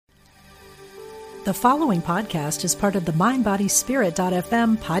The following podcast is part of the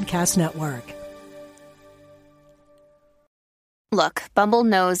MindBodySpirit.fm podcast network. Look, Bumble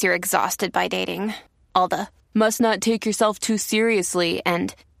knows you're exhausted by dating. All the, must not take yourself too seriously,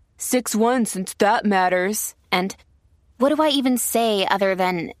 and 6'1" since that matters, and what do I even say other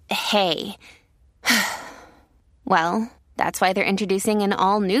than, hey? Well, that's why they're introducing an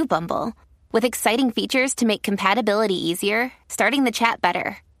all-new Bumble, with exciting features to make compatibility easier, starting the chat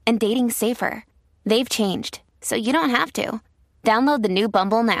better, and dating safer. They've changed, so you don't have to. Download the new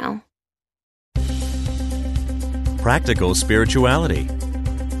Bumble now. Practical spirituality.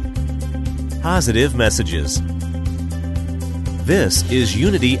 Positive messages. This is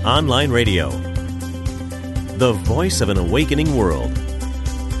Unity Online Radio, the voice of an awakening world.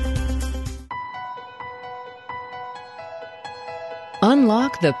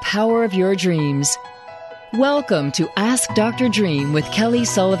 Unlock the power of your dreams. Welcome to Ask Dr. Dream with Kelly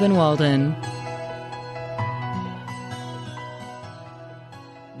Sullivan Walden.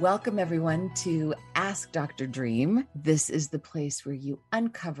 Welcome, everyone, to Ask Dr. Dream. This is the place where you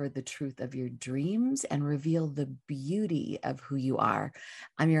uncover the truth of your dreams and reveal the beauty of who you are.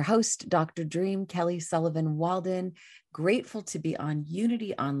 I'm your host, Dr. Dream, Kelly Sullivan Walden. Grateful to be on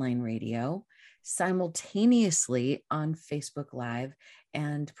Unity Online Radio, simultaneously on Facebook Live,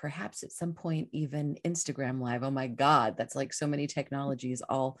 and perhaps at some point even Instagram Live. Oh my God, that's like so many technologies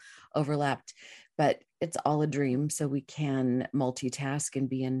all overlapped. But it's all a dream, so we can multitask and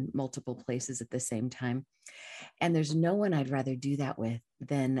be in multiple places at the same time. And there's no one I'd rather do that with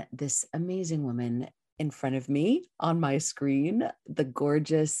than this amazing woman in front of me on my screen, the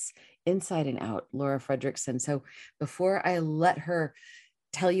gorgeous inside and out, Laura Fredrickson. So before I let her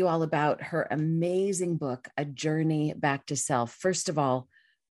tell you all about her amazing book, A Journey Back to Self, first of all,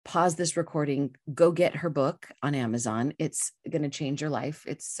 pause this recording, go get her book on Amazon. It's going to change your life.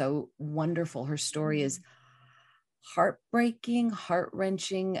 It's so wonderful. Her story is heartbreaking,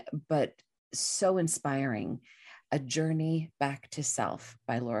 heart-wrenching, but so inspiring. A Journey Back to Self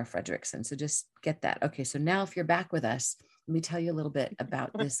by Laura Fredrickson. So just get that. Okay, so now if you're back with us, let me tell you a little bit about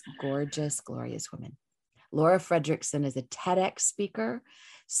this gorgeous, glorious woman. Laura Fredrickson is a TEDx speaker,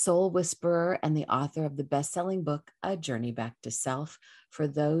 soul whisperer, and the author of the best-selling book, A Journey Back to Self, for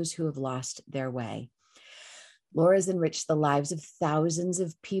those who have lost their way. Laura's enriched the lives of thousands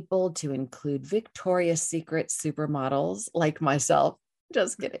of people, to include Victoria's Secret supermodels like myself.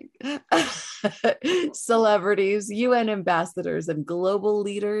 Just kidding. Celebrities, UN ambassadors, and global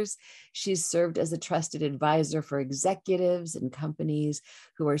leaders. She's served as a trusted advisor for executives and companies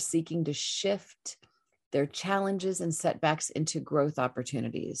who are seeking to shift their challenges and setbacks into growth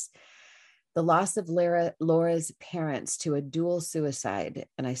opportunities. The loss of Laura's parents to a dual suicide,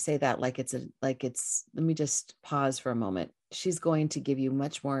 and I say that like it's, let me just pause for a moment. She's going to give you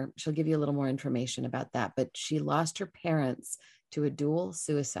much more, she'll give you a little more information about that, but she lost her parents to a dual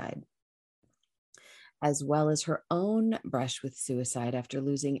suicide, as well as her own brush with suicide after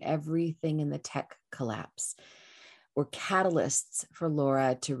losing everything in the tech collapse, were catalysts for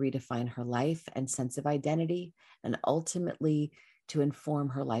Laura to redefine her life and sense of identity, and ultimately to inform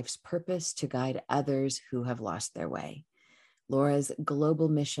her life's purpose to guide others who have lost their way. Laura's global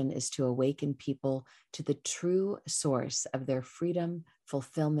mission is to awaken people to the true source of their freedom,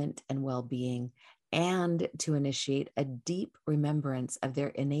 fulfillment, and well-being, and to initiate a deep remembrance of their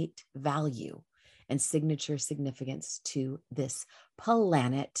innate value and signature significance to this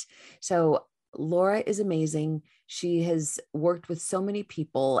planet. So Laura is amazing. She has worked with so many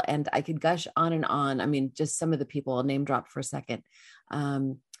people, and I could gush on and on. I mean, just some of the people I'll name drop for a second.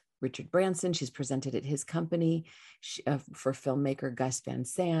 Richard Branson, she's presented at his company for filmmaker Gus Van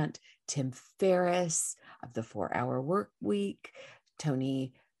Sant, Tim Ferriss of the 4-Hour Work Week,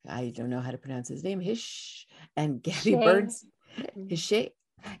 Tony, I don't know how to pronounce his name, Hish, and Gabby Bernstein.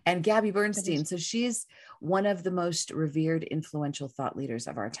 So she's one of the most revered, influential thought leaders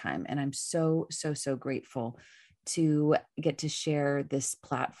of our time. And I'm so, so, so grateful to get to share this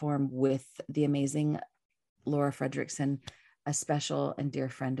platform with the amazing Laura Fredrickson, a special and dear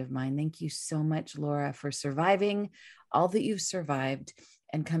friend of mine. Thank you so much, Laura, for surviving all that you've survived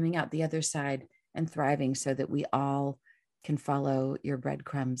and coming out the other side and thriving so that we all can follow your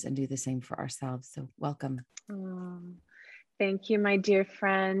breadcrumbs and do the same for ourselves. So welcome. Thank you, my dear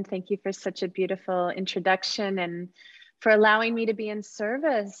friend. Thank you for such a beautiful introduction and for allowing me to be in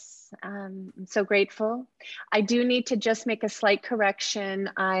service. I'm so grateful. I do need to just make a slight correction.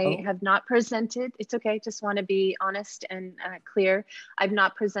 I have not presented. It's okay. Just want to be honest and clear. I've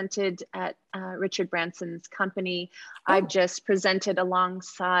not presented at Richard Branson's company. I've just presented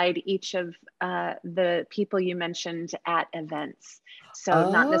alongside each of the people you mentioned at events.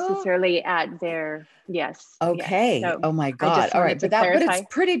 So not necessarily at their, yes. Okay. Yes. So oh my I God. just All wanted right. to clarify. But it's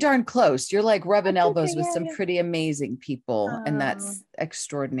pretty darn close. You're like rubbing That's elbows okay, with yeah, some yeah. pretty amazing people. And Oh, that's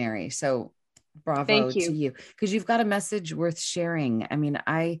extraordinary. So bravo thank you. to you. Because you've got a message worth sharing. I mean,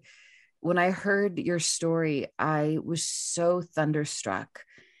 when I heard your story, I was so thunderstruck.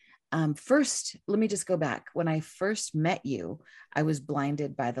 First, let me just go back. When I first met you, I was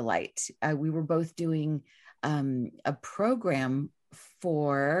blinded by the light. We were both doing a program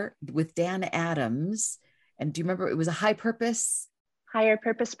with Dan Adams. And do you remember it was a Higher Purpose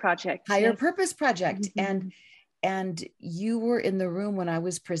Project. Higher Yes. Purpose Project. Mm-hmm. And you were in the room when I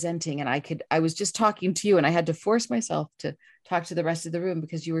was presenting, and I was just talking to you, and I had to force myself to talk to the rest of the room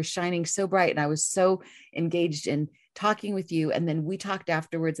because you were shining so bright. And I was so engaged in talking with you. And then we talked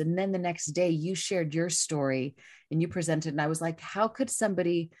afterwards. And then the next day you shared your story and you presented. And I was like, how could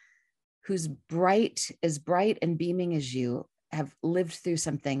somebody who's as bright and beaming as you have lived through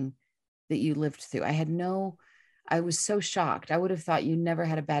something that you lived through? I was so shocked. I would have thought you never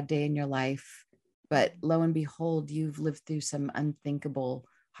had a bad day in your life, but lo and behold, you've lived through some unthinkable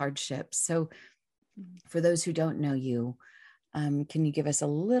hardships. So for those who don't know you, can you give us a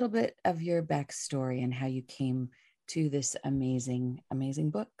little bit of your backstory and how you came to this amazing, amazing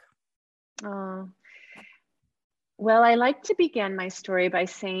book? Well, I like to begin my story by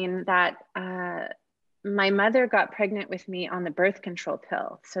saying that my mother got pregnant with me on the birth control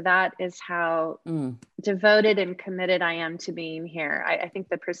pill. So that is how devoted and committed I am to being here. I think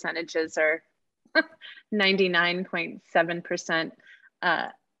the percentages are 99.7%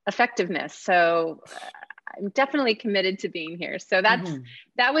 effectiveness. So I'm definitely committed to being here. So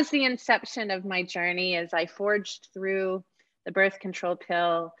that was the inception of my journey as I forged through the birth control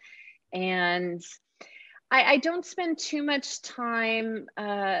pill. And I don't spend too much time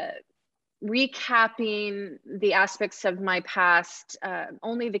recapping the aspects of my past,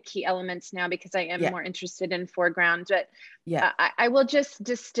 only the key elements now, because I am more interested in foreground. But I will just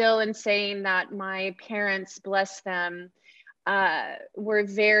distill in saying that my parents, bless them, were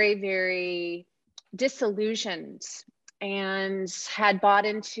very, very disillusioned and had bought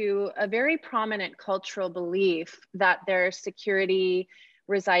into a very prominent cultural belief that their security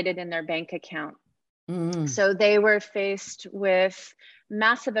resided in their bank account. So they were faced with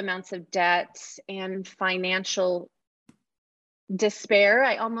massive amounts of debt and financial despair.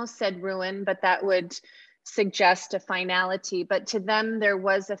 I almost said ruin, but that would suggest a finality. But to them, there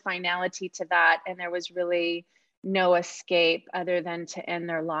was a finality to that, and there was really no escape other than to end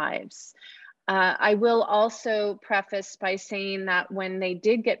their lives. I will also preface by saying that when they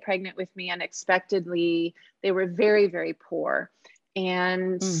did get pregnant with me unexpectedly, they were very, very poor,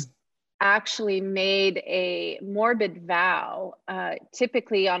 and actually made a morbid vow.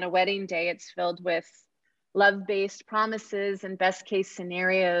 Typically on a wedding day, it's filled with love-based promises and best case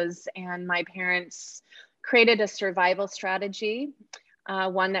scenarios. And my parents created a survival strategy,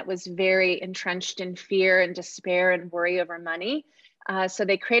 one that was very entrenched in fear and despair and worry over money. So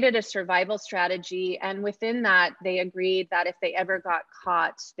they created a survival strategy. And within that, they agreed that if they ever got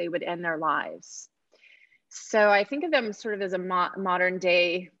caught, they would end their lives. So I think of them sort of as a modern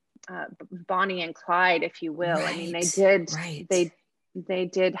day Bonnie and Clyde, if you will. Right, I mean, they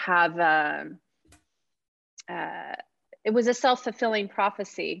did have it was a self-fulfilling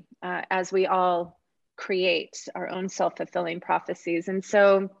prophecy, as we all create our own self-fulfilling prophecies. And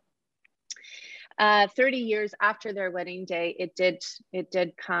so 30 years after their wedding day, it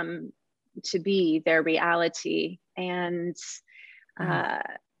did come to be their reality. And so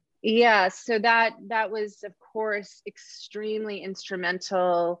that was, of course, extremely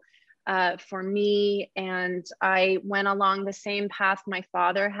instrumental for me. And I went along the same path my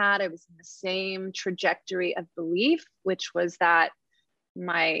father had. I was in the same trajectory of belief, which was that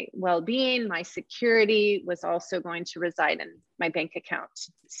my well-being, my security was also going to reside in my bank account.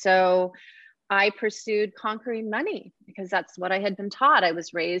 So I pursued conquering money because that's what I had been taught. I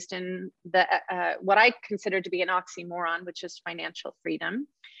was raised in the what I considered to be an oxymoron, which is financial freedom,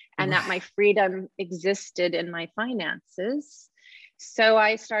 and that my freedom existed in my finances. So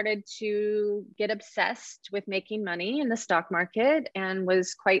I started to get obsessed with making money in the stock market and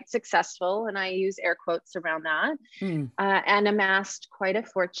was quite successful. And I use air quotes around that, and amassed quite a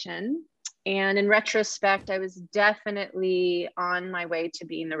fortune. And in retrospect, I was definitely on my way to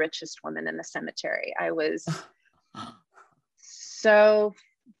being the richest woman in the cemetery. I was so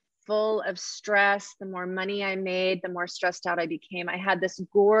full of stress. The more money I made, the more stressed out I became. I had this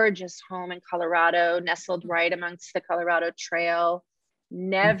gorgeous home in Colorado, nestled right amongst the Colorado Trail,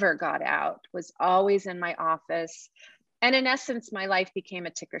 never got out, was always in my office. And in essence, my life became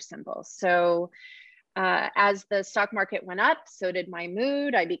a ticker symbol. So As the stock market went up, so did my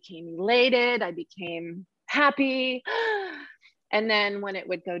mood. I became elated. I became happy. And then when it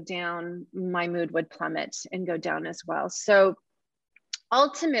would go down, my mood would plummet and go down as well. So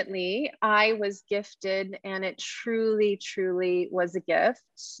ultimately, I was gifted, and it truly, truly was a gift.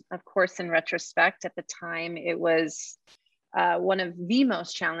 Of course, in retrospect, at the time, it was one of the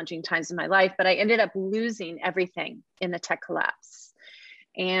most challenging times in my life, but I ended up losing everything in the tech collapse.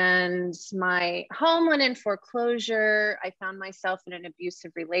 And my home went in foreclosure. I found myself in an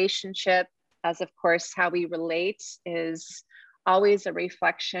abusive relationship, as of course, how we relate is always a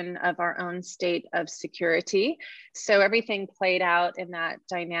reflection of our own state of security. So everything played out in that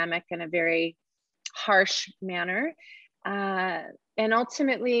dynamic in a very harsh manner. And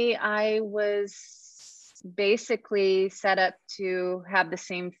ultimately, I was basically set up to have the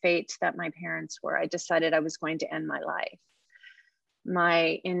same fate that my parents were. I decided I was going to end my life.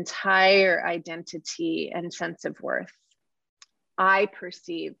 My entire identity and sense of worth, I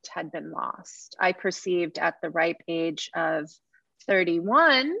perceived, had been lost. I perceived at the ripe age of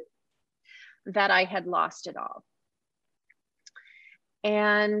 31 that I had lost it all.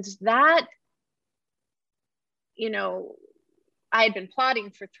 And that, I had been plotting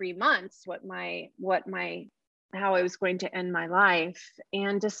for 3 months how I was going to end my life,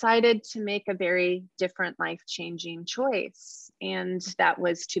 and decided to make a very different life-changing choice. And that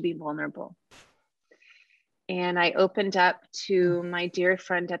was to be vulnerable. And I opened up to my dear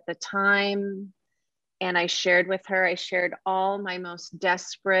friend at the time, and I shared with her, I shared all my most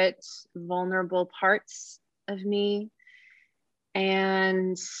desperate, vulnerable parts of me.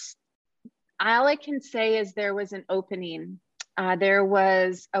 And all I can say is there was an opening. There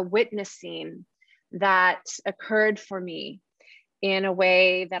was a witnessing that occurred for me in a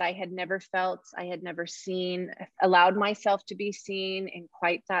way that I had never felt, I had never seen, allowed myself to be seen in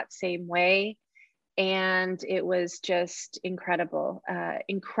quite that same way. And it was just incredible,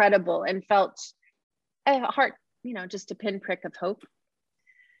 and felt a heart, just a pinprick of hope.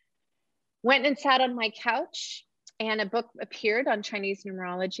 Went and sat on my couch, and a book appeared on Chinese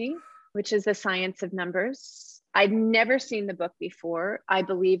numerology, which is the science of numbers. I'd never seen the book before. I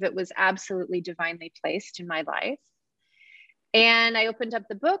believe it was absolutely divinely placed in my life. And I opened up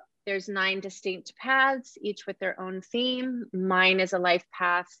the book. There's 9 distinct paths, each with their own theme. Mine is a life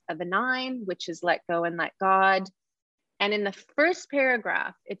path of a 9, which is let go and let God. And in the first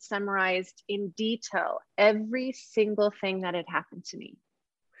paragraph, it summarized in detail every single thing that had happened to me.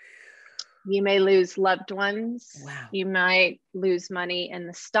 You may lose loved ones. Wow. You might lose money in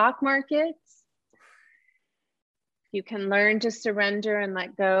the stock market. You can learn to surrender and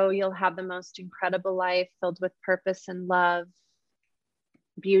let go. You'll have the most incredible life filled with purpose and love,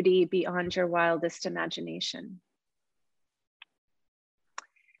 beauty beyond your wildest imagination.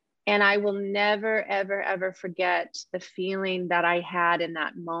 And I will never, ever, ever forget the feeling that I had in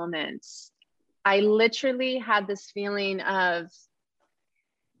that moment. I literally had this feeling of,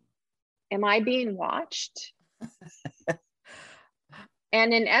 am I being watched?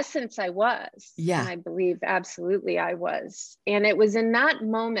 And in essence, I was. Yeah. And I believe absolutely I was. And it was in that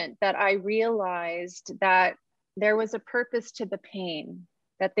moment that I realized that there was a purpose to the pain,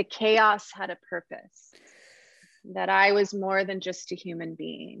 that the chaos had a purpose, that I was more than just a human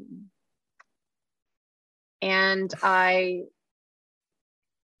being. And I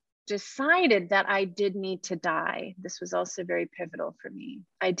decided that I did need to die. This was also very pivotal for me.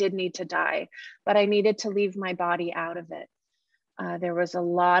 I did need to die, but I needed to leave my body out of it. There was a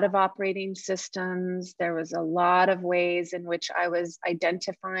lot of operating systems. There was a lot of ways in which I was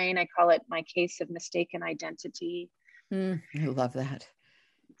identifying. I call it my case of mistaken identity. I love that.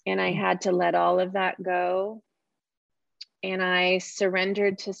 And I had to let all of that go. And I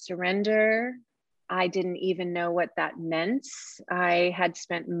surrendered to surrender. I didn't even know what that meant. I had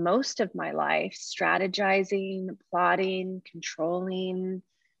spent most of my life strategizing, plotting, controlling,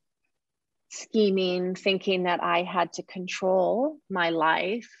 scheming, thinking that I had to control my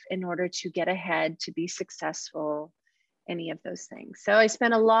life in order to get ahead, to be successful, any of those things. So I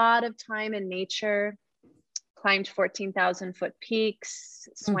spent a lot of time in nature, climbed 14,000 foot peaks,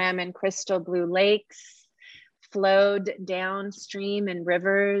 swam in crystal blue lakes, flowed downstream in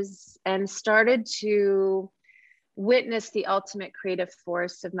rivers, and started to witness the ultimate creative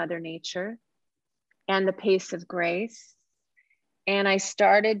force of Mother Nature and the pace of grace. And I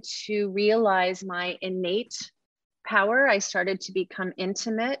started to realize my innate power. I started to become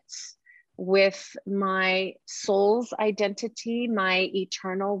intimate with my soul's identity, my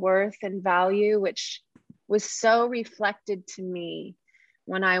eternal worth and value, which was so reflected to me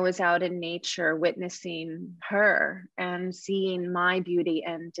when I was out in nature, witnessing her and seeing my beauty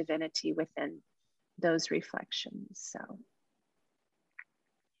and divinity within those reflections. So.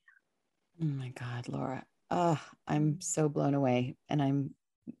 Oh my God, Laura. Oh, I'm so blown away. And I'm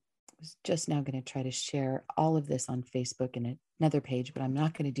just now going to try to share all of this on Facebook and another page, but I'm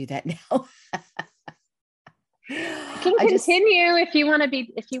not going to do that now. I can continue if you want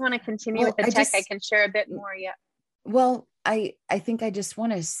to continue with the tech. I can share a bit more. Yeah. Well, I think I just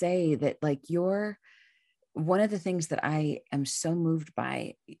want to say that, like, one of the things that I am so moved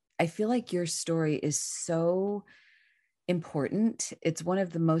by, I feel like your story is so important. It's one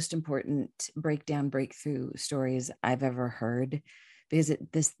of the most important breakthrough stories I've ever heard,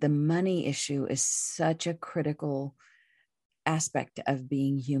 because the money issue is such a critical aspect of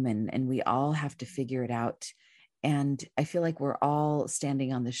being human, and we all have to figure it out. And I feel like we're all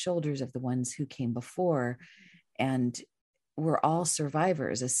standing on the shoulders of the ones who came before, and we're all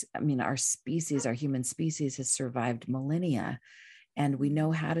survivors. I mean, our human species has survived millennia, and we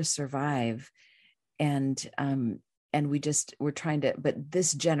know how to survive. And we're trying to, but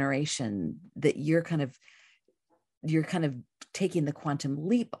this generation that you're kind of taking the quantum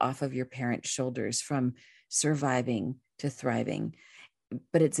leap off of your parents' shoulders from surviving to thriving.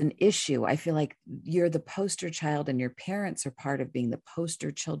 But it's an issue. I feel like you're the poster child, and your parents are part of being the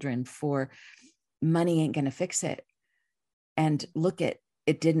poster children for money ain't going to fix it. And look, it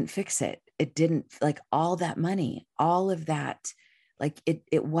didn't fix it. It didn't, like, all that money, all of that, like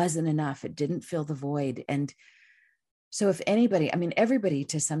it wasn't enough. It didn't fill the void. And so if anybody, I mean, everybody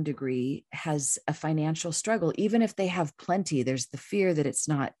to some degree has a financial struggle, even if they have plenty, there's the fear that it's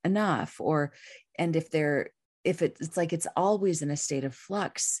not enough, and it's like, it's always in a state of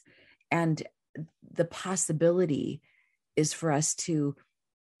flux. And the possibility is for us to,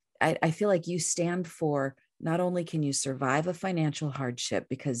 I feel like you stand for, not only can you survive a financial hardship,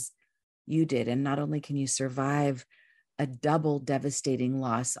 because you did, and not only can you survive a double devastating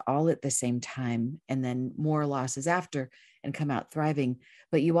loss all at the same time, and then more losses after, and come out thriving,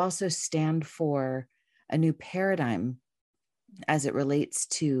 but you also stand for a new paradigm as it relates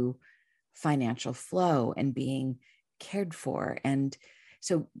to financial flow and being cared for. And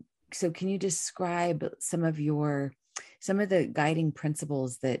so can you describe some of the guiding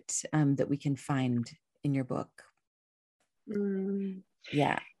principles that we can find in your book?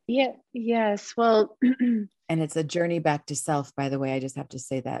 Yeah. Yes. Well, and it's a journey back to self, by the way. I just have to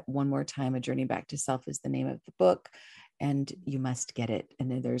say that one more time. A Journey Back to Self is the name of the book, and you must get it.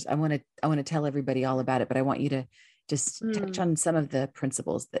 And then I want to tell everybody all about it, but I want you to just touch on some of the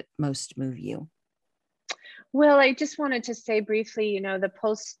principles that most move you. Well, I just wanted to say briefly,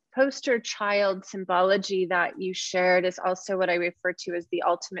 the poster child symbology that you shared is also what I refer to as the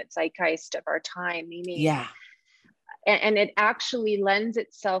ultimate zeitgeist of our time, meaning, yeah. And it actually lends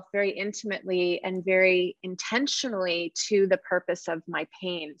itself very intimately and very intentionally to the purpose of my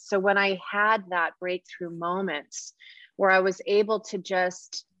pain. So when I had that breakthrough moment where I was able to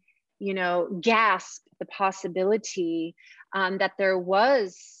just, gasp the possibility that there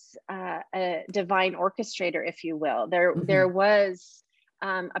was a divine orchestrator, if you will, there was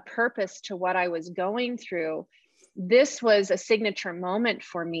a purpose to what I was going through. This was a signature moment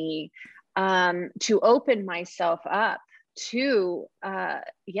for me, to open myself up to,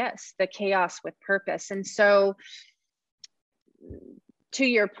 the chaos with purpose. And so, to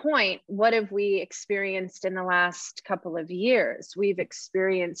your point, what have we experienced in the last couple of years? We've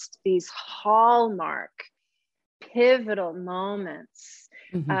experienced these hallmark, pivotal moments.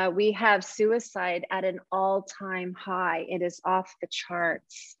 We have suicide at an all-time high. It is off the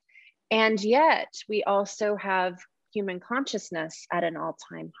charts. And yet we also have human consciousness at an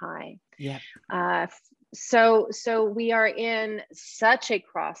all-time high. Yeah. So we are in such a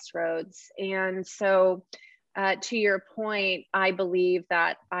crossroads. And so to your point, I believe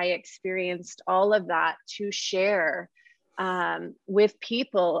that I experienced all of that to share with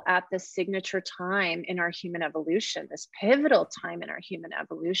people at this signature time in our human evolution, this pivotal time in our human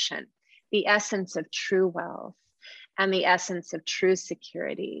evolution, the essence of true wealth and the essence of true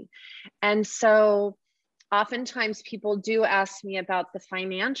security. And so oftentimes people do ask me about the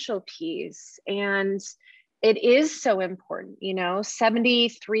financial piece, and it is so important.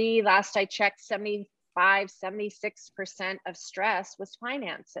 73, last I checked, 76% of stress was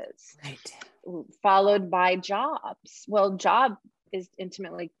finances, right, followed by jobs. Well, job is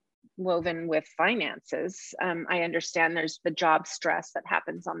intimately woven with finances. I understand there's the job stress that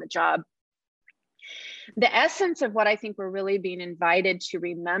happens on the job. The essence of what I think we're really being invited to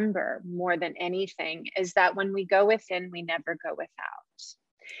remember more than anything is that when we go within, we never go without.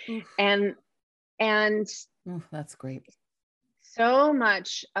 Oof. And Oof, that's great. So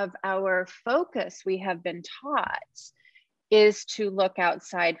much of our focus, we have been taught, is to look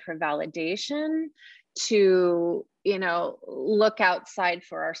outside for validation, to, look outside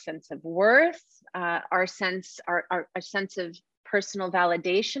for our sense of worth. Our sense of personal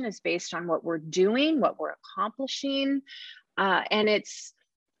validation is based on what we're doing, what we're accomplishing. And it's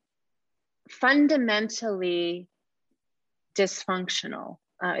fundamentally dysfunctional.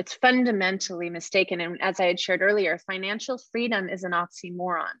 It's fundamentally mistaken. And as I had shared earlier, financial freedom is an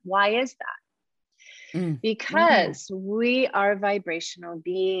oxymoron. Why is that? Because we are vibrational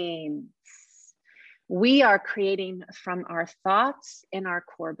beings. We are creating from our thoughts and our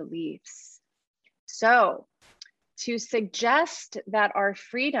core beliefs. So to suggest that our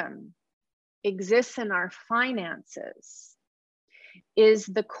freedom exists in our finances is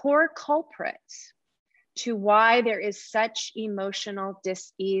the core culprit to why there is such emotional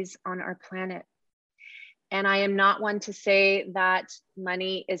dis-ease on our planet. And I am not one to say that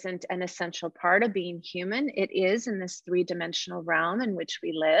money isn't an essential part of being human. It is in this three-dimensional realm in which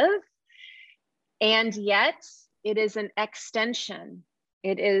we live. And yet it is an extension.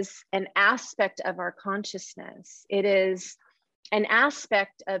 It is an aspect of our consciousness. It is an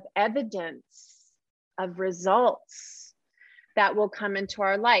aspect of evidence, of results that will come into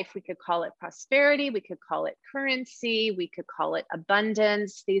our life. We could call it prosperity. We could call it currency. We could call it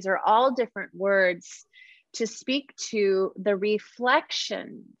abundance. These are all different words to speak to the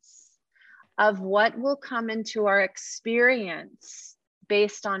reflections of what will come into our experience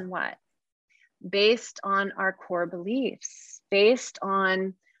based on what? Based on our core beliefs, based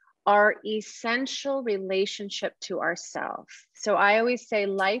on our essential relationship to ourselves. So I always say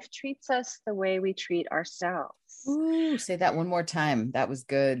life treats us the way we treat ourselves. Ooh, say that one more time. That was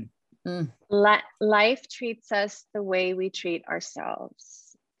good. Life treats us the way we treat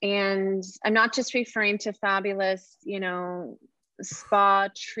ourselves. And I'm not just referring to fabulous, spa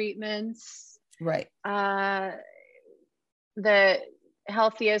treatments. Right. The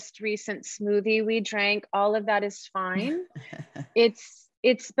healthiest recent smoothie we drank, all of that is fine.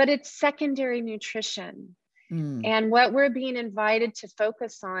 But it's secondary nutrition. And what we're being invited to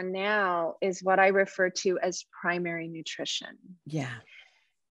focus on now is what I refer to as primary nutrition. Yeah.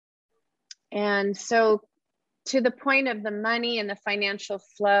 And so to the point of the money and the financial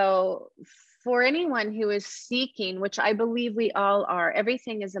flow, for anyone who is seeking, which I believe we all are,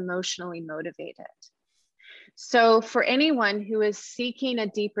 everything is emotionally motivated. So for anyone who is seeking a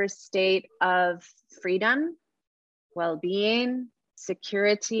deeper state of freedom, well-being,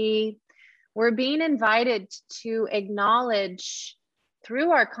 security, we're being invited to acknowledge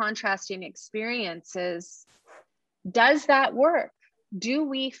through our contrasting experiences, does that work? Do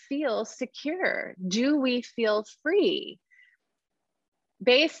we feel secure? Do we feel free?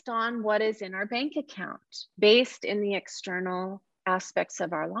 Based on what is in our bank account, based in the external aspects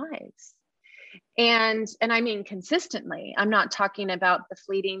of our lives. And I mean consistently. I'm not talking about the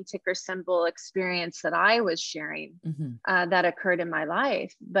fleeting ticker symbol experience that I was sharing that occurred in my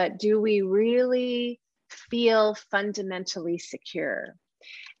life, but do we really feel fundamentally secure?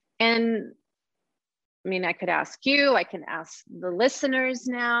 And I mean, I could ask you, I can ask the listeners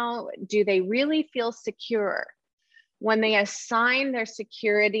now, do they really feel secure when they assign their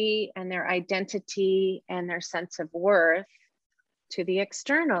security and their identity and their sense of worth to the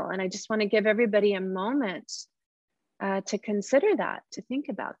external? And I just want to give everybody a moment to consider that, to think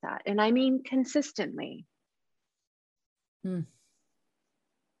about that. And I mean consistently.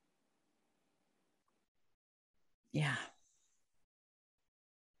 Yeah.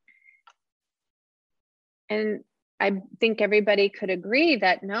 And I think everybody could agree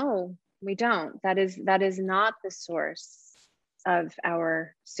that no, we don't. That is not the source of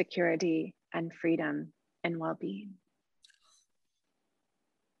our security and freedom and well-being.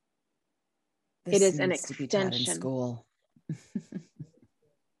 It is an extension. To be taught in school.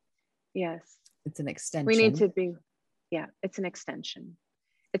 Yes. It's an extension. We need to be, it's an extension.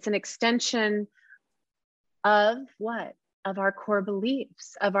 It's an extension of what? Of our core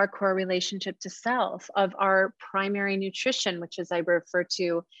beliefs, of our core relationship to self, of our primary nutrition, which is I refer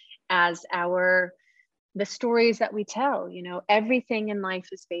to as the stories that we tell. Everything in life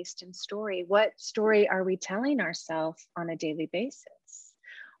is based in story. What story are we telling ourselves on a daily basis?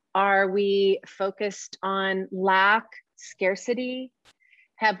 Are we focused on lack, scarcity?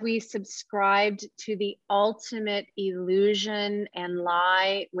 Have we subscribed to the ultimate illusion and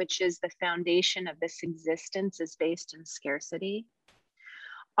lie, which is the foundation of this existence is based in scarcity?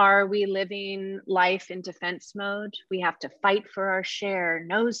 Are we living life in defense mode? We have to fight for our share,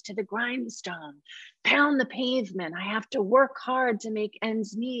 nose to the grindstone, pound the pavement. I have to work hard to make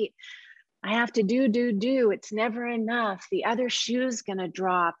ends meet. I have to do. It's never enough. The other shoe's gonna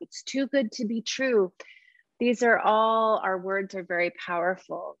drop. It's too good to be true. These are all, our words are very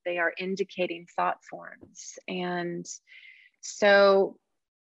powerful. They are indicating thought forms. And so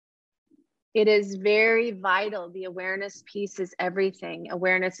it is very vital. The awareness piece is everything.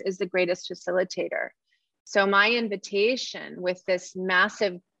 Awareness is the greatest facilitator. So my invitation with this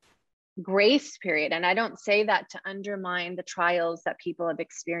massive grace period, and I don't say that to undermine the trials that people have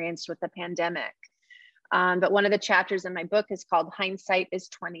experienced with the pandemic, but one of the chapters in my book is called Hindsight is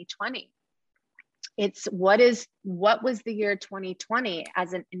 2020. It's what was the year 2020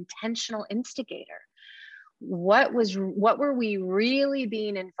 as an intentional instigator? What were we really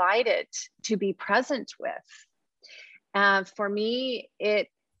being invited to be present with? For me,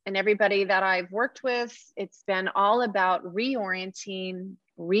 and everybody that I've worked with, it's been all about reorienting,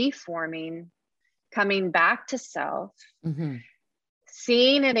 reforming, coming back to self,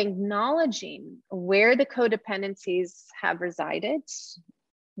 seeing and acknowledging where the codependencies have resided.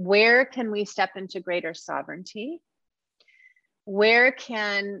 Where can we step into greater sovereignty? Where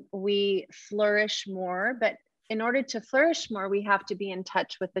can we flourish more? But in order to flourish more, we have to be in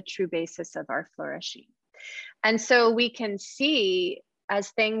touch with the true basis of our flourishing. And so we can see as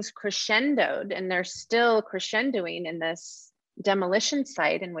things crescendoed, and they're still crescendoing in this demolition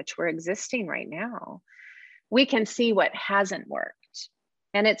site in which we're existing right now, we can see what hasn't worked.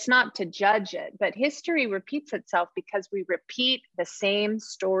 And it's not to judge it, but history repeats itself because we repeat the same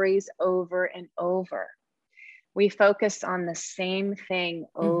stories over and over. We focus on the same thing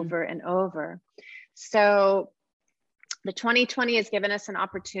over and over. So the 2020 has given us an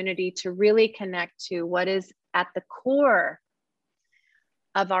opportunity to really connect to what is at the core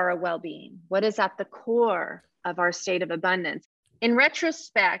of our well-being, what is at the core of our state of abundance. In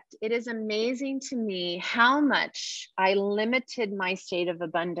retrospect, it is amazing to me how much I limited my state of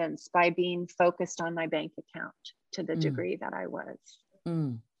abundance by being focused on my bank account to the degree that I was.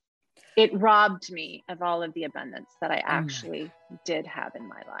 It robbed me of all of the abundance that I actually did have in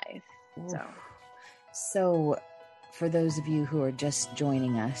my life. So for those of you who are just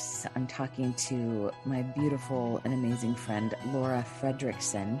joining us, I'm talking to my beautiful and amazing friend, Laura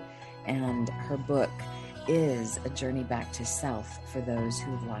Fredrickson, and her book is A Journey Back to Self for those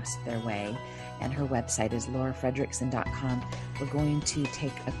who've lost their way. And her website is laurafredrickson.com. We're going to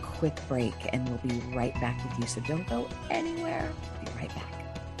take a quick break and we'll be right back with you. So don't go anywhere. Be right back.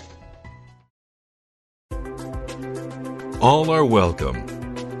 All are welcome.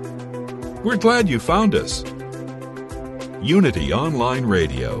 We're glad you found us. Unity Online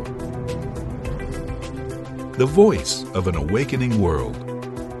Radio, the voice of an awakening world.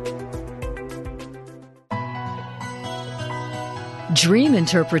 Dream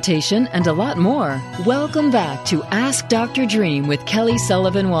interpretation and a lot more. Welcome back to Ask Dr. Dream with Kelly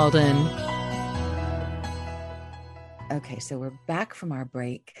Sullivan Walden. Okay, so we're back from our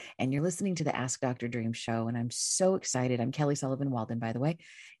break and you're listening to the Ask Dr. Dream show. And I'm so excited. I'm Kelly Sullivan Walden, by the way.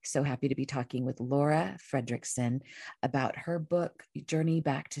 So happy to be talking with Laura Fredrickson about her book, Journey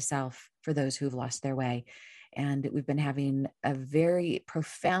Back to Self for those who've lost their way. And we've been having a very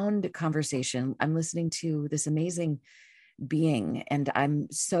profound conversation. I'm listening to this amazing being, and I'm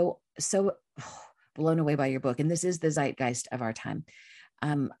so blown away by your book. And this is the zeitgeist of our time.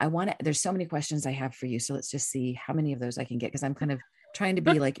 There's so many questions I have for you. So let's just see how many of those I can get, because I'm kind of trying to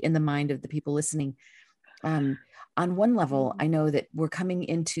be like in the mind of the people listening. On one level, I know that we're coming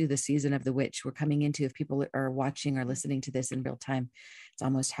into the season of the witch. We're coming into, if people are watching or listening to this in real time, it's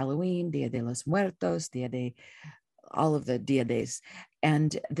almost Halloween, Dia de los Muertos, all of the Dia Days.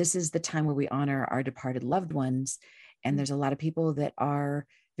 And this is the time where we honor our departed loved ones. And there's a lot of people that are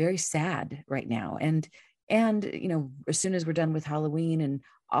very sad right now. And, you know, as soon as we're done with Halloween and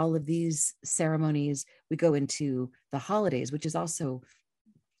all of these ceremonies, we go into the holidays, which is also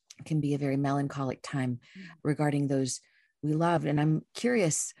can be a very melancholic time regarding those we love. And I'm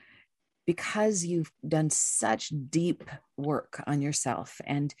curious, because you've done such deep work on yourself,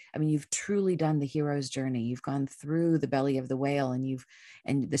 and I mean, you've truly done the hero's journey. You've gone through the belly of the whale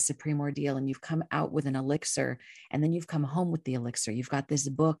and the supreme ordeal, and you've come out with an elixir, and then you've come home with the elixir. You've got this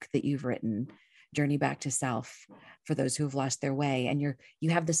book that you've written, Journey Back to Self for those who have lost their way. And you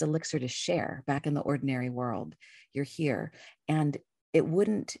have this elixir to share back in the ordinary world. You're here. And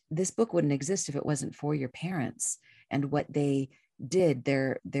this book wouldn't exist if it wasn't for your parents and what they did,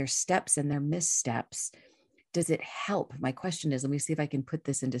 their steps and their missteps. Does it help? My question is, let me see if I can put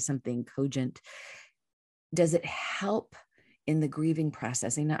this into something cogent. Does it help in the grieving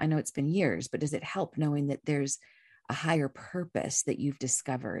process? I know it's been years, but does it help knowing that there's a higher purpose that you've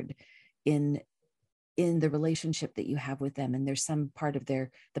discovered in the relationship that you have with them? And there's some part of the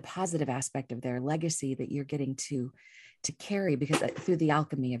positive aspect of their legacy that you're getting to carry, because through the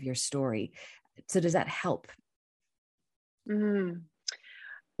alchemy of your story, does that help?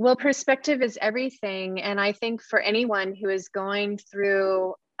 Well, perspective is everything. And I think for anyone who is going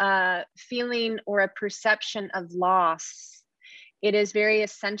through a feeling or a perception of loss, it is very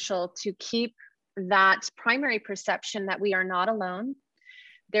essential to keep that primary perception that we are not alone.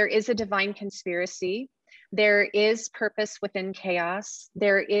 There is a divine conspiracy. There is purpose within chaos.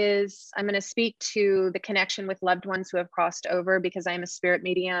 I'm going to speak to the connection with loved ones who have crossed over, because I'm a spirit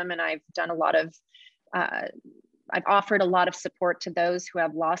medium and I've done a lot of, I've offered a lot of support to those who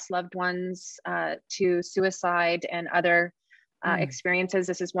have lost loved ones to suicide and other experiences.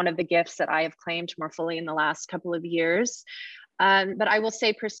 This is one of the gifts that I have claimed more fully in the last couple of years. But I will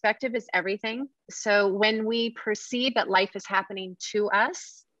say perspective is everything. So when we perceive that life is happening to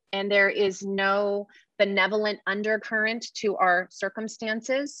us and there is no benevolent undercurrent to our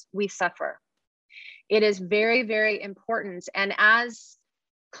circumstances, we suffer. It is very, very important. And as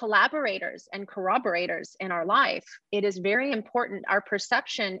collaborators and corroborators in our life, it is very important. Our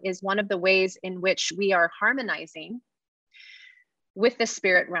perception is one of the ways in which we are harmonizing with the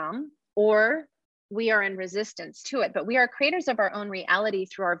spirit realm, or we are in resistance to it. But we are creators of our own reality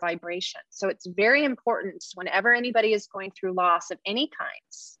through our vibration. So it's very important whenever anybody is going through loss of any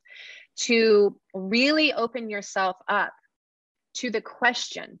kinds to really open yourself up to the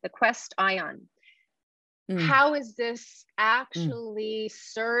question, the quest ion. How is this actually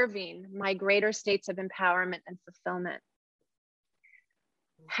serving my greater states of empowerment and fulfillment?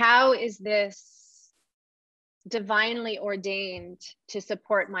 How is this divinely ordained to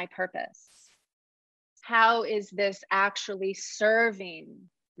support my purpose? How is this actually serving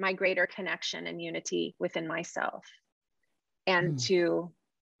my greater connection and unity within myself and to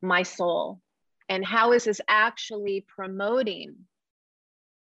my soul? And how is this actually promoting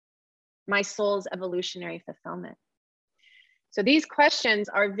my soul's evolutionary fulfillment? So these questions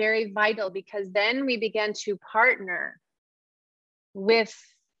are very vital, because then we begin to partner with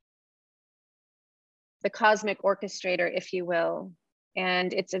the cosmic orchestrator, if you will.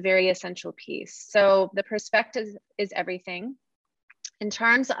 And it's a very essential piece. So the perspective is everything. In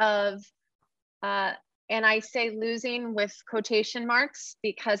terms of, and I say losing with quotation marks,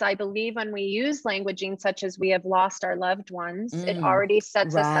 because I believe when we use languaging such as we have lost our loved ones, it already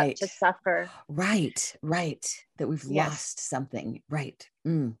sets us up to suffer. Right. That we've lost something. Right.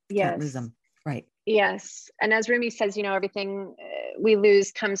 Can't lose them. Right. Yes. And as Rumi says, everything we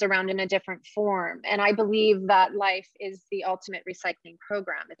lose comes around in a different form. And I believe that life is the ultimate recycling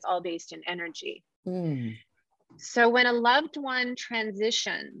program. It's all based in energy. So when a loved one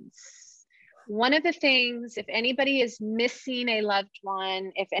transitions, one of the things, if anybody is missing a loved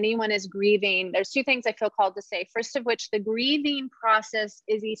one, if anyone is grieving, there's two things I feel called to say. First of which, the grieving process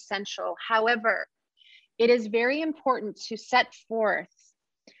is essential. However, it is very important to set forth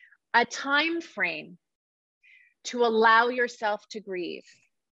a time frame to allow yourself to grieve.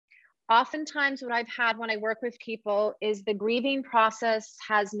 Oftentimes what I've had when I work with people is the grieving process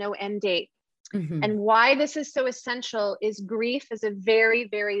has no end date. And why this is so essential is grief is a very,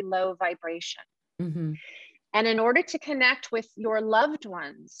 very low vibration. And in order to connect with your loved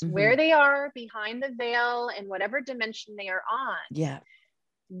ones, where they are behind the veil and whatever dimension they are on,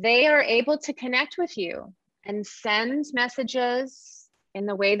 they are able to connect with you and send messages in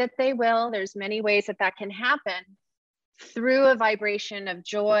the way that they will. There's many ways that that can happen through a vibration of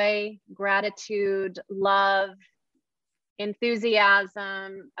joy, gratitude, love,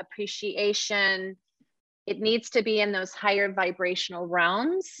 enthusiasm, appreciation. It needs to be in those higher vibrational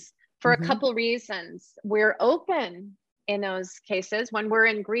realms for a couple reasons. We're open in those cases. When we're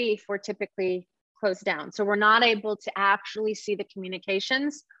in grief, we're typically closed down. So we're not able to actually see the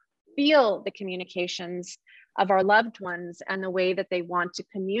communications, feel the communications of our loved ones and the way that they want to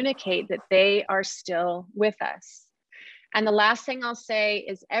communicate that they are still with us. And the last thing I'll say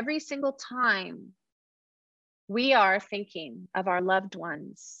is every single time we are thinking of our loved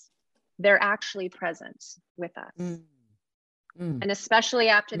ones, they're actually present with us. And especially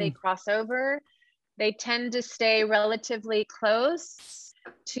after they cross over, they tend to stay relatively close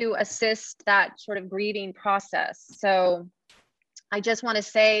to assist that sort of grieving process. So I just want to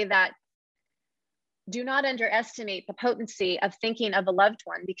say that do not underestimate the potency of thinking of a loved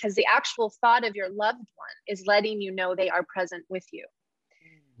one, because the actual thought of your loved one is letting you know they are present with you.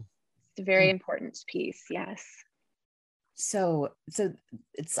 It's a very important piece. Yes. So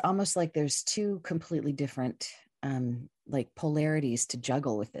it's almost like there's two completely different like polarities to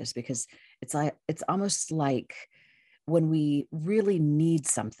juggle with this, because it's almost like when we really need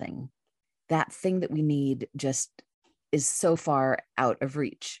something, that thing that we need just is so far out of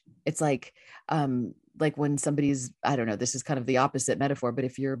reach. It's like when somebody's, I don't know, this is kind of the opposite metaphor, but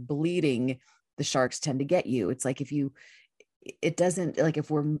if you're bleeding the sharks tend to get you. It's like it doesn't, like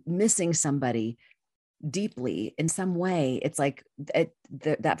if we're missing somebody deeply in some way, it's like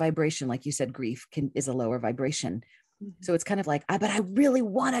that vibration, like you said, grief is a lower vibration. So it's kind of like, but I really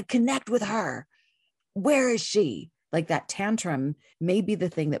want to connect with her. Where is she? Like that tantrum may be the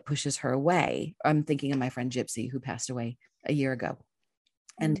thing that pushes her away. I'm thinking of my friend Gypsy, who passed away a year ago.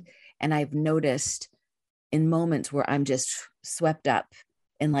 And I've noticed in moments where I'm just swept up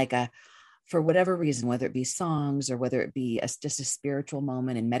in like for whatever reason, whether it be songs or whether it be just a spiritual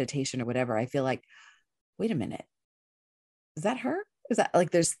moment in meditation or whatever, I feel like, wait a minute, is that her? Is that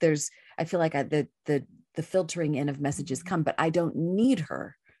like, I feel like the filtering in of messages come, but I don't need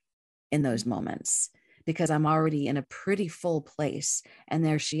her in those moments because I'm already in a pretty full place. And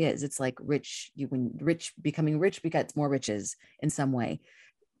there she is. It's like becoming rich begets more riches in some way.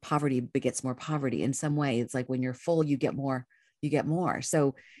 Poverty begets more poverty in some way. It's like when you're full, you get more.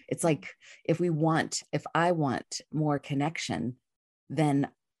 So it's like, if I want more connection, then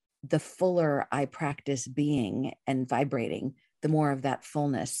the fuller I practice being and vibrating, the more of that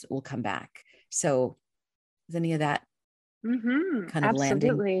fullness will come back. So is any of that kind of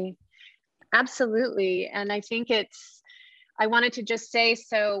landing? Absolutely. And I think I wanted to just say,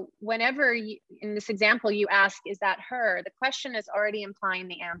 so whenever in this example you ask, is that her? The question is already implying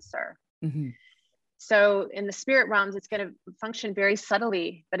the answer. Mm-hmm. So in the spirit realms, it's going to function very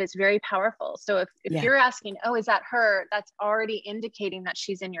subtly, but it's very powerful. So if you're asking, oh, is that her? That's already indicating that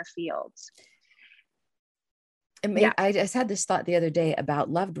she's in your fields. I just had this thought the other day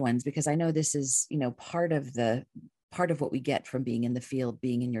about loved ones, because I know this is, part of what we get from being in the field,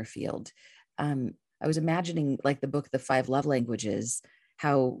 being in your field. I was imagining like the book, The 5 Love Languages,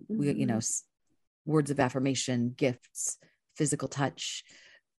 how we, words of affirmation, gifts, physical touch,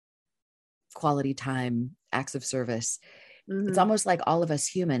 quality time, acts of service. It's almost like all of us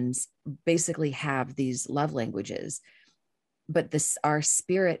humans basically have these love languages, but our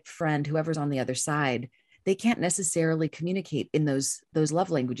spirit friend, whoever's on the other side, they can't necessarily communicate in those love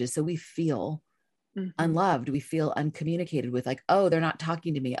languages. So we feel unloved. We feel uncommunicated with, like, oh, they're not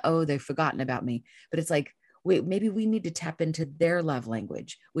talking to me. Oh, they've forgotten about me. But it's like, wait, maybe we need to tap into their love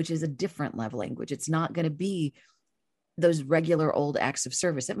language, which is a different love language. It's not going to be those regular old acts of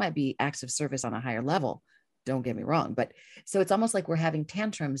service. It might be acts of service on a higher level. Don't get me wrong. But so it's almost like we're having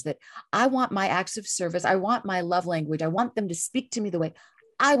tantrums that I want my acts of service. I want my love language. I want them to speak to me the way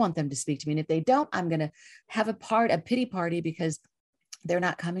I want them to speak to me. And if they don't, I'm going to have a pity party because they're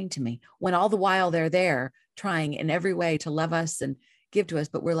not coming to me, when all the while they're there trying in every way to love us and give to us.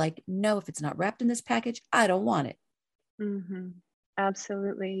 But we're like, no, if it's not wrapped in this package, I don't want it.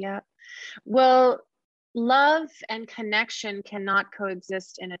 Absolutely. Yeah. Well, love and connection cannot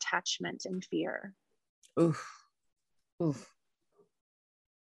coexist in attachment and fear. Oof.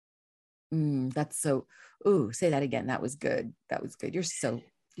 That's so, say that again. That was good. You're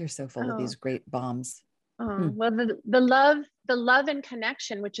so full of these great bombs. Well, the love and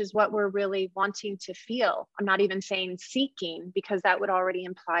connection, which is what we're really wanting to feel. I'm not even saying seeking, because that would already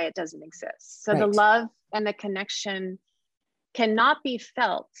imply it doesn't exist. So the love and the connection cannot be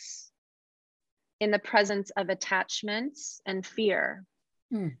felt in the presence of attachments and fear.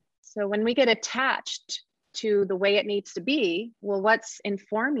 So when we get attached to the way it needs to be, well, what's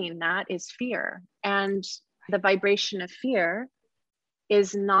informing that is fear. And the vibration of fear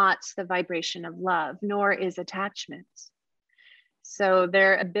is not the vibration of love, nor is attachment. So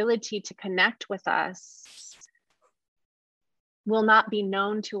their ability to connect with us will not be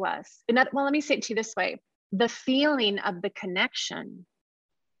known to us. Well, let me say it to you this way. The feeling of the connection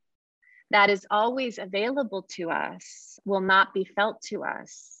that is always available to us will not be felt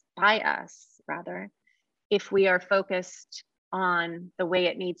by us, if we are focused on the way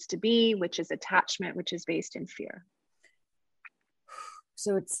it needs to be, which is attachment, which is based in fear.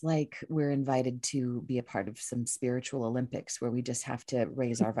 So it's like we're invited to be a part of some spiritual Olympics where we just have to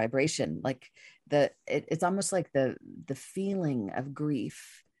raise our vibration. Like it's almost like the feeling of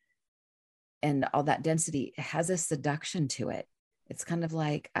grief and all that density has a seduction to it. It's kind of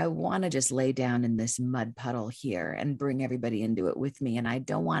like, I want to just lay down in this mud puddle here and bring everybody into it with me. And I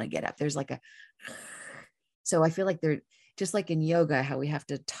don't want to get up. There's like so I feel like they're just like in yoga, how we have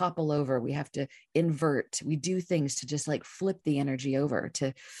to topple over, we have to invert, we do things to just like flip the energy over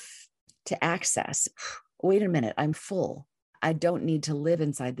to access. Wait a minute, I'm full. I don't need to live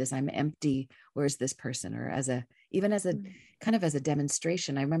inside this. I'm empty. Where's this person? Or even as a kind of as a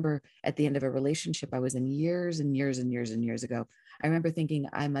demonstration. I remember at the end of a relationship I was in years ago, I remember thinking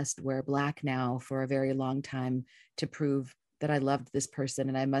I must wear black now for a very long time to prove that I loved this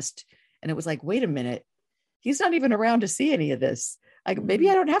person. And it was like, wait a minute, he's not even around to see any of this. Like, maybe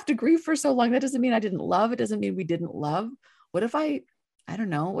I don't have to grieve for so long. That doesn't mean I didn't love. It doesn't mean we didn't love. What if I don't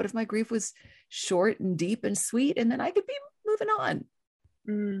know, what if my grief was short and deep and sweet, and then I could be moving on?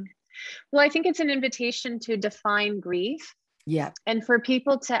 Well, I think it's an invitation to define grief. Yeah. And for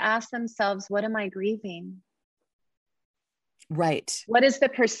people to ask themselves, what am I grieving? Right. What is the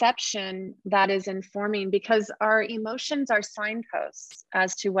perception that is informing? Because our emotions are signposts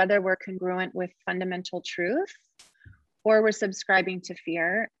as to whether we're congruent with fundamental truth, or we're subscribing to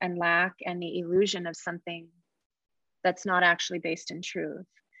fear and lack and the illusion of something that's not actually based in truth.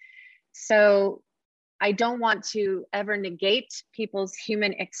 So I don't want to ever negate people's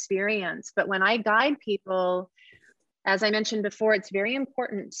human experience, but when I guide people, as I mentioned before, it's very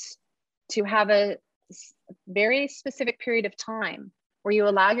important to have a very specific period of time where you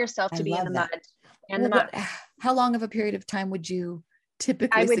allow yourself to be in the mud. And how long of a period of time would you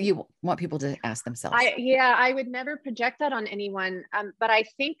typically say you want people to ask themselves? I would never project that on anyone. But I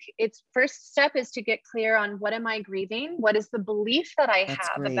think its first step is to get clear on, what am I grieving? What is the belief that I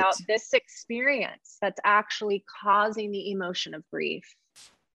have about this experience that's actually causing the emotion of grief?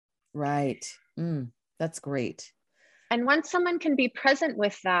 Right. That's great. And once someone can be present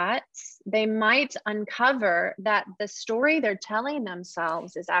with that, they might uncover that the story they're telling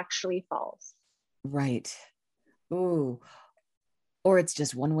themselves is actually false. Right. Ooh. Or it's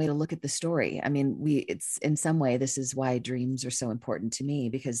just one way to look at the story. I mean, it's in some way, this is why dreams are so important to me,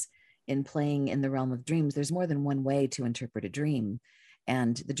 because in playing in the realm of dreams, there's more than one way to interpret a dream.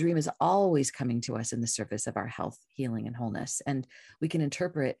 And the dream is always coming to us in the service of our health, healing, and wholeness. And we can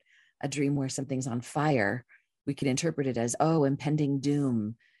interpret a dream where something's on fire. We can interpret it as, impending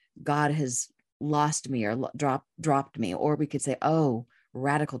doom. God has lost me or dropped me. Or we could say,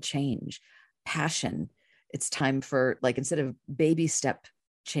 radical change, passion. It's time for, like, instead of baby step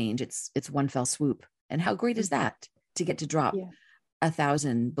change, it's one fell swoop. And how great is that, to get to drop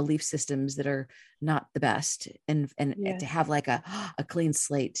 1,000 belief systems that are not the best, and to have like a clean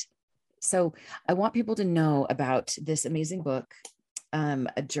slate. So I want people to know about this amazing book,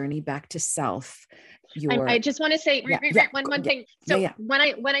 A Journey Back to Self. I just want to say one thing. So when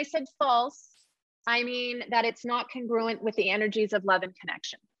I said false, I mean that it's not congruent with the energies of love and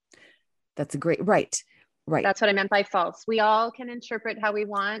connection. That's a great, right. That's what I meant by false. We all can interpret how we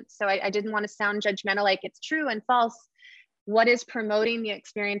want. So I didn't want to sound judgmental, like it's true and false. What is promoting the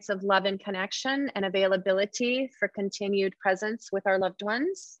experience of love and connection and availability for continued presence with our loved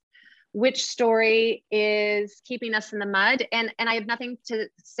ones? Which story is keeping us in the mud? And I have nothing to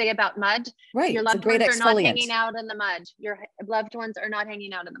say about mud. Right. Your loved ones are not hanging out in the mud. Your loved ones are not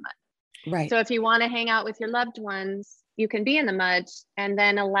hanging out in the mud. Right. So if you want to hang out with your loved ones, you can be in the mud, and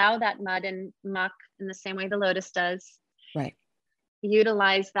then allow that mud and muck in the same way the lotus does. Right.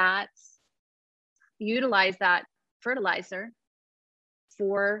 Utilize that fertilizer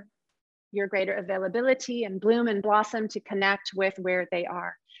for your greater availability and bloom and blossom to connect with where they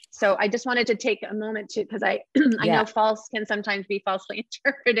are. So I just wanted to take a moment to, because I know false can sometimes be falsely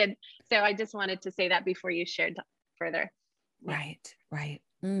interpreted. So I just wanted to say that before you shared further. Right.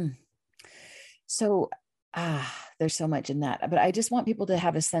 So there's so much in that, but I just want people to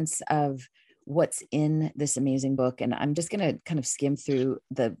have a sense of what's in this amazing book. And I'm just going to kind of skim through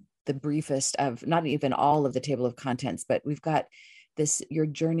the briefest of, not even all of the table of contents, but we've got this, your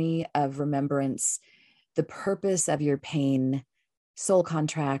journey of remembrance, the purpose of your pain, soul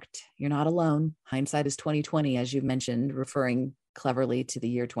contract. You're not alone. Hindsight is 2020, as you mentioned, referring cleverly to the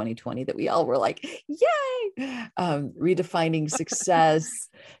year 2020 that we all were like, yay, redefining success,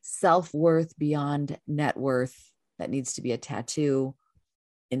 self-worth beyond net worth. That needs to be a tattoo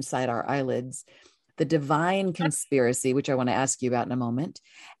inside our eyelids. The divine conspiracy, which I want to ask you about in a moment.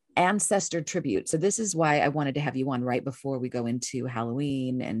 Ancestor tribute. So this is why I wanted to have you on right before we go into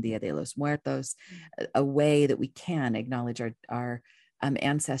Halloween and Dia de los Muertos, a way that we can acknowledge our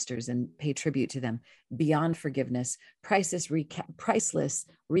ancestors and pay tribute to them. Beyond forgiveness, priceless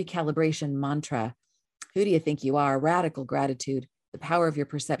recalibration mantra. Who do you think you are? Radical gratitude, the power of your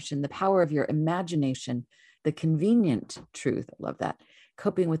perception, the power of your imagination, the convenient truth. I love that.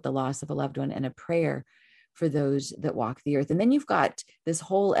 Coping with the loss of a loved one, and a prayer for those that walk the earth. And then you've got this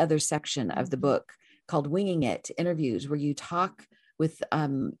whole other section of the book called Winging It, interviews, where you talk with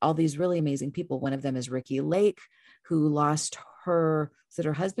all these really amazing people. One of them is Ricky Lake, who lost her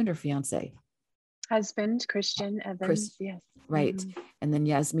husband or fiance? Husband, Christian Evans. Yes. Right. Mm-hmm. And then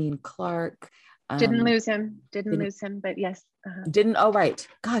Yasmin Clark. Didn't lose him, but yes. Didn't. Oh, right.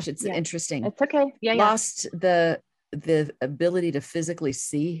 Gosh, it's interesting. It's okay. Lost the ability to physically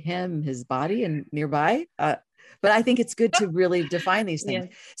see his body and nearby. But I think it's good to really define these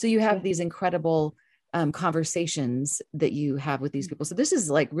things. So you have these incredible conversations that you have with these people. So this is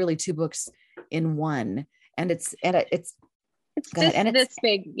like really 2 books in one, and it's this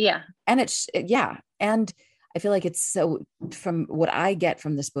big. Yeah. And and I feel like it's so, from what I get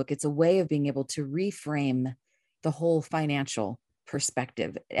from this book, it's a way of being able to reframe the whole financial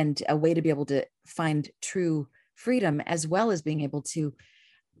perspective, and a way to be able to find true freedom, as well as being able to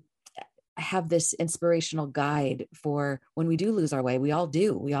have this inspirational guide for when we do lose our way. We all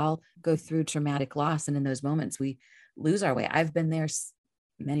do. We all go through traumatic loss. And in those moments, we lose our way. I've been there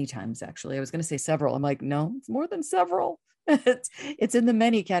many times, actually. I was going to say several. I'm like, no, it's more than several. It's in the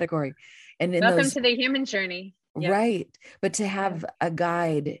many category. And welcome to the human journey. Yep. Right. But to have a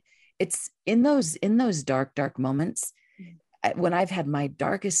guide, it's in those dark moments. When I've had my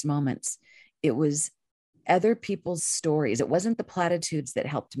darkest moments, it was other people's stories. It wasn't the platitudes that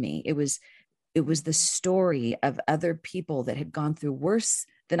helped me. It was the story of other people that had gone through worse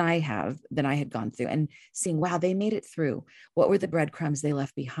than I had gone through, and seeing, wow, they made it through. What were the breadcrumbs they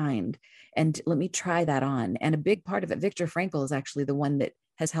left behind? And let me try that on. And a big part of it, Viktor Frankl is actually the one that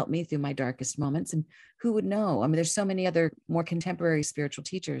has helped me through my darkest moments. And who would know? I mean, there's so many other more contemporary spiritual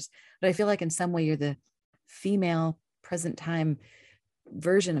teachers, but I feel like in some way you're the female present time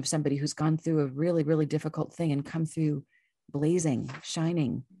version of somebody who's gone through a really, really difficult thing and come through blazing,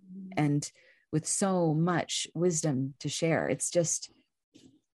 shining, and with so much wisdom to share. It's just,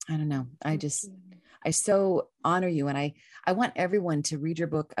 I don't know. I so honor you. And I want everyone to read your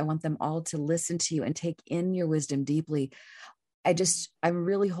book. I want them all to listen to you and take in your wisdom deeply. I'm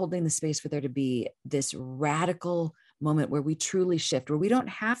really holding the space for there to be this radical moment where we truly shift, where we don't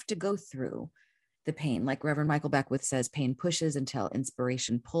have to go through the pain. Like Reverend Michael Beckwith says, pain pushes until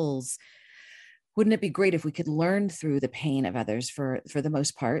inspiration pulls. Wouldn't it be great if we could learn through the pain of others for the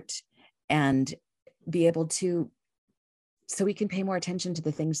most part, and be able to, so we can pay more attention to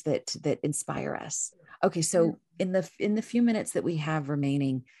the things that inspire us. Okay. So in the few minutes that we have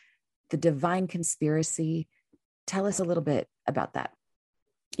remaining, the divine conspiracy, tell us a little bit about that.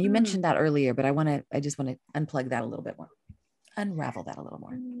 You mentioned that earlier, but I just want to unplug that a little bit more, unravel that a little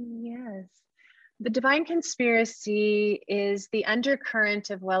more. Yes. The divine conspiracy is the undercurrent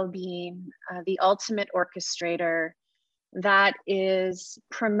of well-being, the ultimate orchestrator that is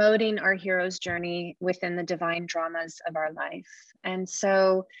promoting our hero's journey within the divine dramas of our life. And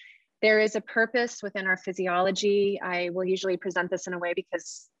so there is a purpose within our physiology. I will usually present this in a way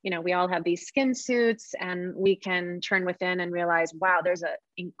because, we all have these skin suits, and we can turn within and realize, wow, there's an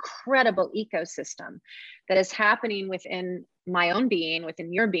incredible ecosystem that is happening within my own being,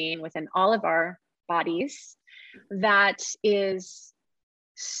 within your being, within all of our bodies, that is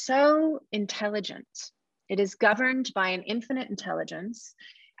so intelligent. It is governed by an infinite intelligence.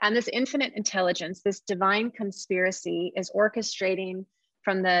 And this infinite intelligence, this divine conspiracy, is orchestrating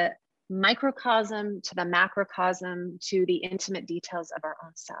from the microcosm to the macrocosm to the intimate details of our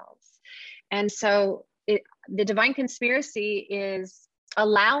own selves. And so the divine conspiracy is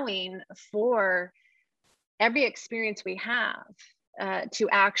allowing for every experience we have to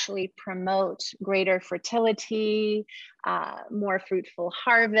actually promote greater fertility, more fruitful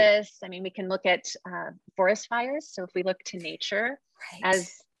harvests. I mean, we can look at forest fires. So if we look to nature as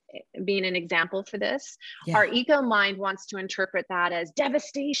being an example for this, our ego mind wants to interpret that as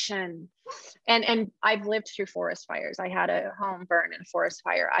devastation. And I've lived through forest fires. I had a home burn in a forest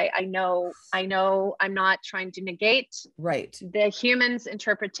fire. I know I'm not trying to negate the human's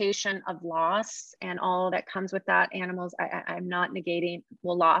interpretation of loss and all that comes with that. Animals, I'm not negating,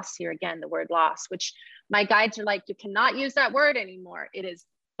 loss here again, the word loss, which my guides are like, you cannot use that word anymore. It is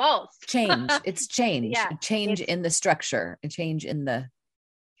false. Change. It's change. Change in the structure, a change in the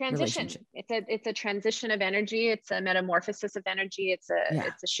transition. It's a transition of energy. It's a metamorphosis of energy. It's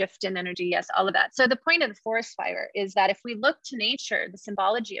a shift in energy. Yes, all of that. So the point of the forest fire is that if we look to nature, the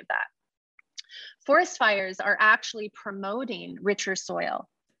symbology of that, forest fires are actually promoting richer soil.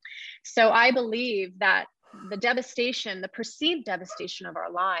 So I believe that the devastation, the perceived devastation of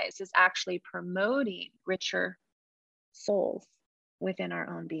our lives, is actually promoting richer souls within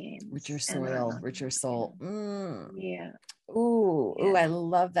our own being. Richer soil, richer soul. Yeah. Ooh, I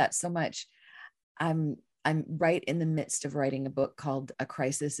love that so much. I'm right in the midst of writing a book called A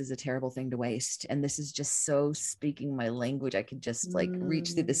Crisis is a Terrible Thing to Waste. And this is just so speaking my language. I could just like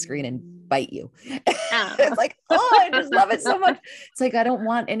reach through the screen and bite you. It's like, I just love it so much. It's like, I don't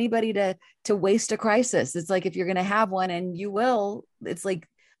want anybody to waste a crisis. It's like, if you're going to have one, and you will, it's like,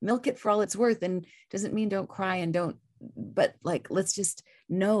 milk it for all it's worth. And doesn't mean don't cry and don't, but like, let's just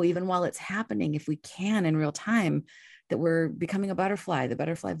know, even while it's happening, if we can in real time, that we're becoming a butterfly, the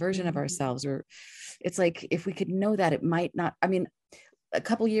butterfly version of ourselves. Or it's like, if we could know that, it might not, I mean, a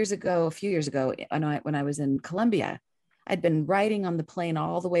few years ago, when I was in Colombia, I'd been riding on the plane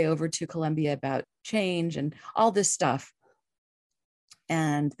all the way over to Colombia about change and all this stuff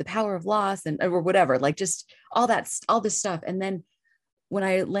and the power of loss and or whatever, like just all this stuff. And then when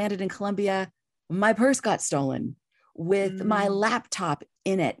I landed in Colombia, my purse got stolen with my laptop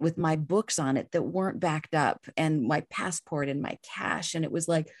in it, with my books on it that weren't backed up, and my passport and my cash. And it was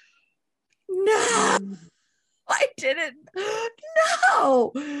like, no, I didn't.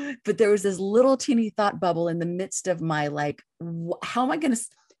 No. But there was this little teeny thought bubble in the midst of my, like, how am I going to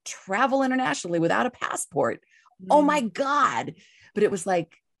travel internationally without a passport? Oh my God. But it was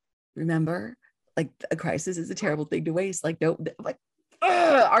like, remember, like, a crisis is a terrible thing to waste. Like, don't, like,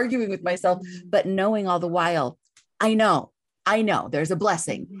 arguing with myself, but knowing all the while, I know there's a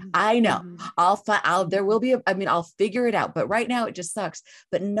blessing. I know there will be, I'll figure it out, but right now it just sucks.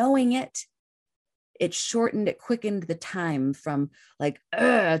 But knowing it quickened the time from like,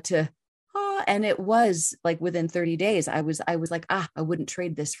 to, and it was like within 30 days, I was like, I wouldn't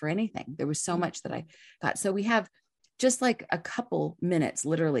trade this for anything. There was so much that I got. So we have just like a couple minutes,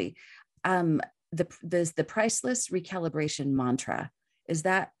 literally. The priceless recalibration mantra. Is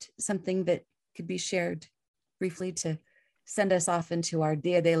that something that could be shared briefly to send us off into our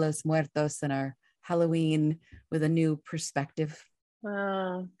Dia de los Muertos and our Halloween with a new perspective?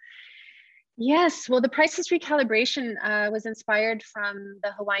 Yes. Well, the priceless recalibration was inspired from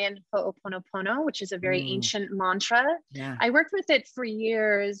the Hawaiian Ho'oponopono, which is a very ancient mantra. Yeah. I worked with it for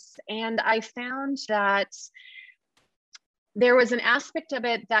years, and I found that there was an aspect of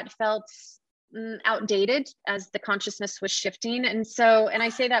it that felt outdated as the consciousness was shifting. And I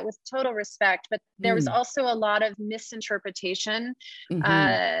say that with total respect, but there was also a lot of misinterpretation.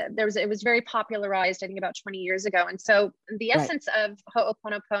 It was very popularized, I think, about 20 years ago. And so the essence of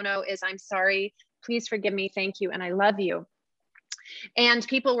Ho'oponopono is, I'm sorry, please forgive me, thank you, and I love you. And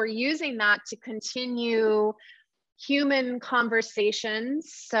people were using that to continue human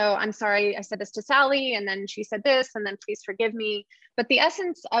conversations. So I'm sorry, I said this to Sally, and then she said this, and then please forgive me. But the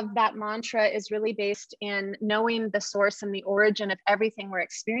essence of that mantra is really based in knowing the source and the origin of everything we're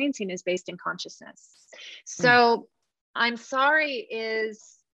experiencing is based in consciousness. So I'm sorry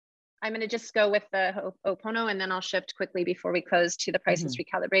I'm going to just go with the Ho'opono, and then I'll shift quickly before we close to the priceless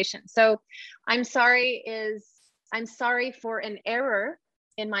recalibration. So I'm sorry for an error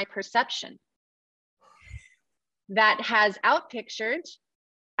in my perception that has outpictured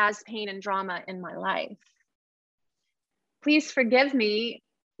as pain and drama in my life. Please forgive me.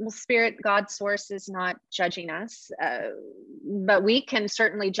 Well, Spirit, God, Source is not judging us, but we can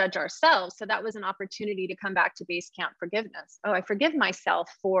certainly judge ourselves. So that was an opportunity to come back to base camp forgiveness. Oh, I forgive myself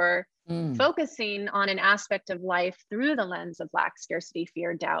for focusing on an aspect of life through the lens of lack, scarcity,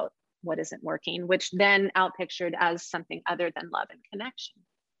 fear, doubt, what isn't working, which then outpictured as something other than love and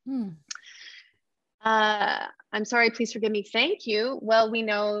connection. I'm sorry, please forgive me, thank you. Well, we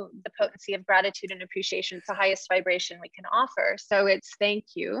know the potency of gratitude and appreciation. It's the highest vibration we can offer. So it's thank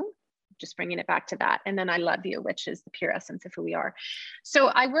you, just bringing it back to that. And then I love you, which is the pure essence of who we are. So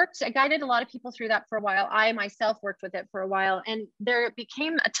I guided a lot of people through that for a while. I myself worked with it for a while. And there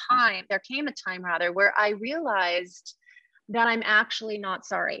came a time where I realized that I'm actually not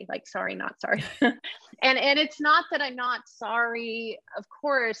sorry, like sorry, not sorry. and it's not that I'm not sorry, of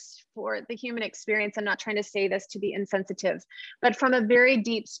course, for the human experience. I'm not trying to say this to be insensitive, but from a very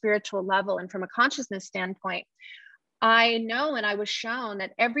deep spiritual level and from a consciousness standpoint, I know, and I was shown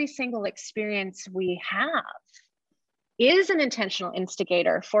that every single experience we have is an intentional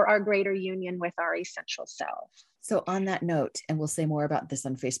instigator for our greater union with our essential self. So on that note, and we'll say more about this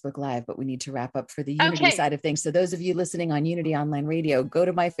on Facebook Live, but we need to wrap up for the Unity side of things. So those of you listening on Unity Online Radio, go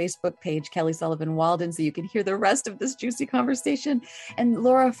to my Facebook page, Kelly Sullivan Walden, so you can hear the rest of this juicy conversation. And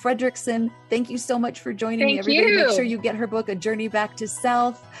Laura Fredrickson, thank you so much for joining me. Everybody, make sure you get her book, A Journey Back to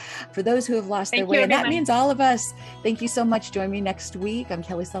Self, for those who have lost their way. And that means all of us. Thank you so much. Join me next week. I'm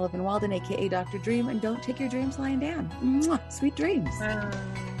Kelly Sullivan Walden, aka Dr. Dream, and don't take your dreams lying down. Mwah. Sweet dreams.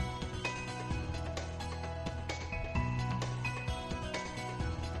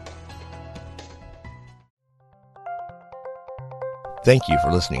 Thank you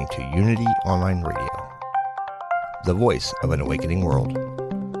for listening to Unity Online Radio, the voice of an awakening world.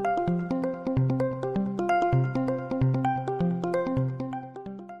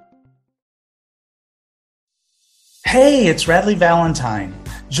 Hey, it's Radley Valentine.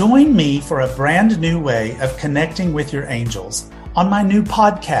 Join me for a brand new way of connecting with your angels on my new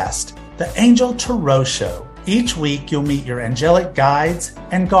podcast, The Angel Tarot Show. Each week, you'll meet your angelic guides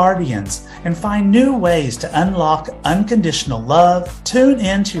and guardians and find new ways to unlock unconditional love, tune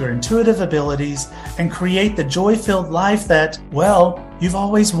into your intuitive abilities, and create the joy-filled life that, well, you've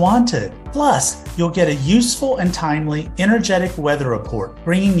always wanted. Plus, you'll get a useful and timely energetic weather report,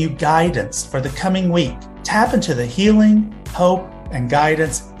 bringing you guidance for the coming week. Tap into the healing, hope, and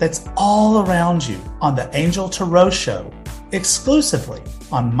guidance that's all around you on the Angel Tarot Show, exclusively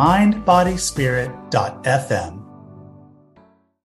on mindbodyspirit.fm.